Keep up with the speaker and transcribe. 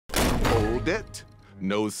nailed it.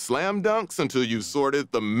 No slam dunks until you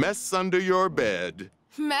sorted the mess under your bed.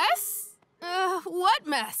 Mess? What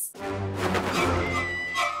mess?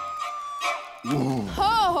 Ooh.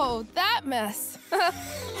 Oh, that mess.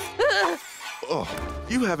 Oh,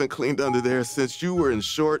 you haven't cleaned under there since you were in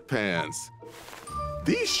short pants.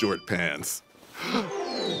 These short pants.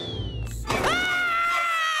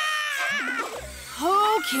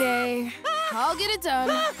 Okay, I'll get it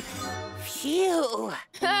done. Phew.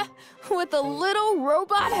 With a little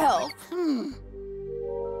robot help.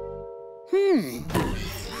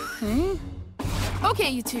 Okay,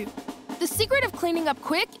 you two. The secret of cleaning up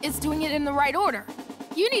quick is doing it in the right order.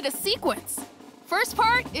 You need a sequence. First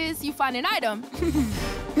part is you find an item.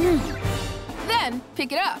 Then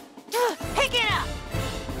pick it up. Pick it up.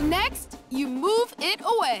 Next, you move it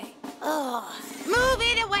away. Move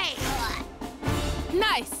it away.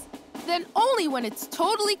 Nice. Then only when it's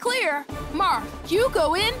totally clear, Marv, you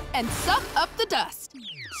go in and suck up the dust.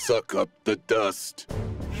 Suck up the dust.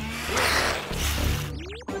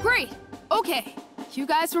 Great. Okay. You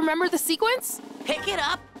guys remember the sequence? Pick it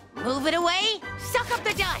up. Move it away. Suck up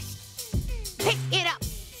the dust. Pick it up.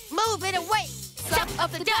 Move it away. Suck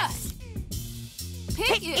up the dust.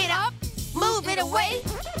 Pick it up. Move it away.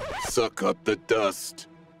 Suck up the dust.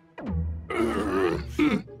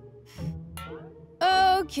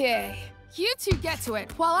 Okay. You two get to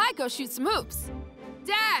it while I go shoot some hoops.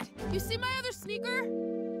 Dad, you see my other sneaker?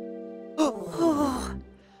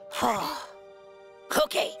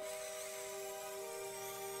 Okay.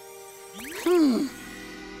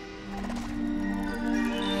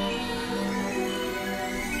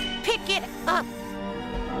 Pick it up.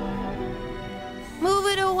 Move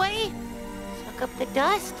it away. Suck up the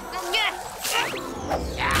dust.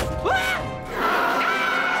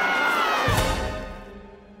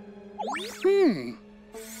 Phew.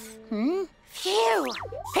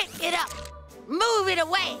 Pick it up. Move it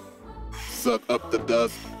away. Suck up the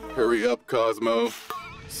dust. Hurry up, Cozmo.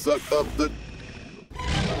 Suck up the...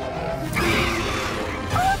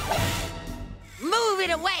 Move it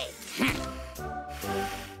away.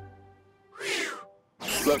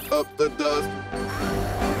 Suck up the dust.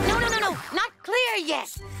 No. Not clear yet.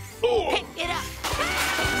 Oh. Pick it up.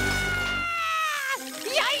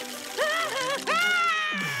 Yikes!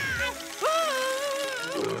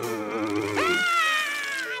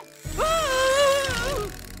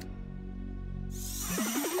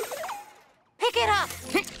 Pick it up.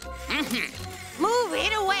 Move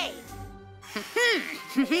it away.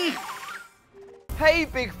 Hey,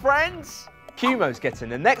 big friends! QMO's getting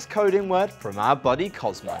the next coding word from our buddy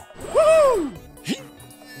Cozmo. Woo!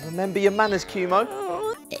 Remember your manners,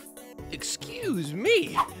 QMO. Excuse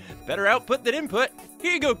me. Better output than input.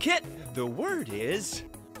 Here you go, Kit. The word is...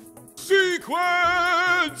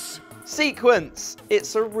 sequence! Sequence.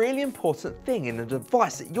 It's a really important thing in the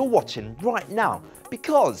device that you're watching right now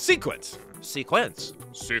because... Sequence. Sequence.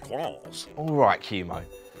 Sequence. All right, QMO.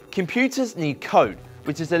 Computers need code,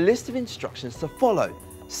 which is a list of instructions to follow.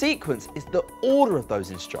 Sequence is the order of those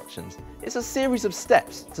instructions. It's a series of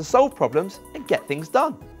steps to solve problems and get things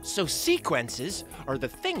done. So sequences are the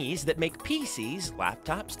thingies that make PCs,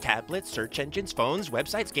 laptops, tablets, search engines, phones,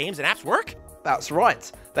 websites, games, and apps work? That's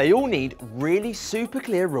right. They all need really super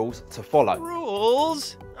clear rules to follow.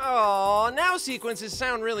 Rules? Oh, now sequences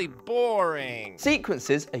sound really boring.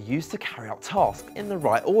 Sequences are used to carry out tasks in the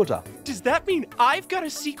right order. Does that mean I've got a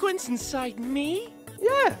sequence inside me?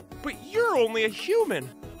 Yeah. But you're only a human.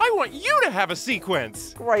 I want you to have a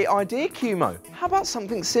sequence. Great idea, QMO. How about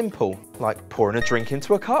something simple, like pouring a drink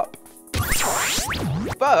into a cup?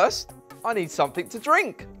 First, I need something to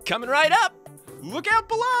drink. Coming right up. Look out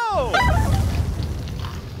below.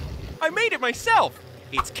 I made it myself.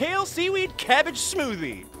 It's kale seaweed cabbage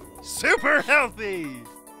smoothie. Super healthy.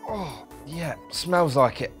 Oh, yeah, smells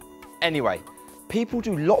like it. Anyway, people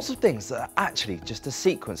do lots of things that are actually just a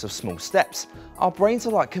sequence of small steps. Our brains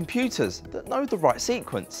are like computers that know the right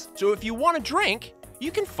sequence. So if you want a drink,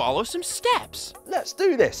 you can follow some steps. Let's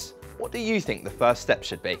do this. What do you think the first step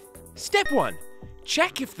should be? Step 1,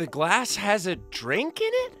 check if the glass has a drink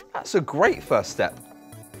in it. That's a great first step.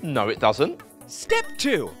 No, it doesn't. Step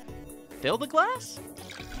 2, fill the glass.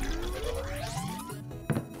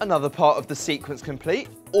 Another part of the sequence complete.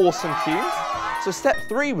 Awesome cues. So step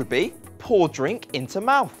 3 would be pour drink into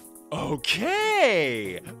mouth.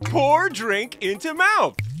 Okay, pour drink into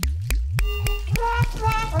mouth.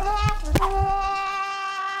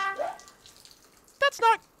 That's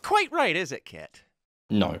not quite right, is it, Kit?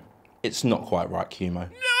 No, it's not quite right, QMO.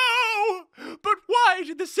 No! But why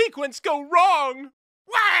did the sequence go wrong?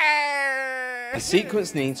 Why? A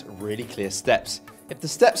sequence needs really clear steps. If the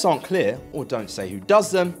steps aren't clear, or don't say who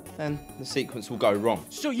does them, then the sequence will go wrong.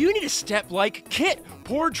 So you need a step like Kit.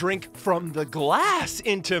 Pour drink from the glass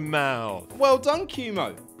into mouth. Well done,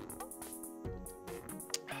 QMO.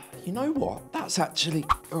 You know what? That's actually,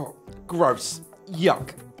 gross.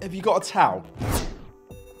 Yuck. Have you got a towel?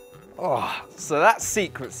 Oh, so that's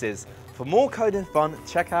sequences. For more coding fun,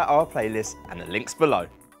 check out our playlist and the links below.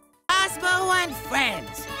 Cozmo and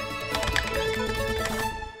Friends.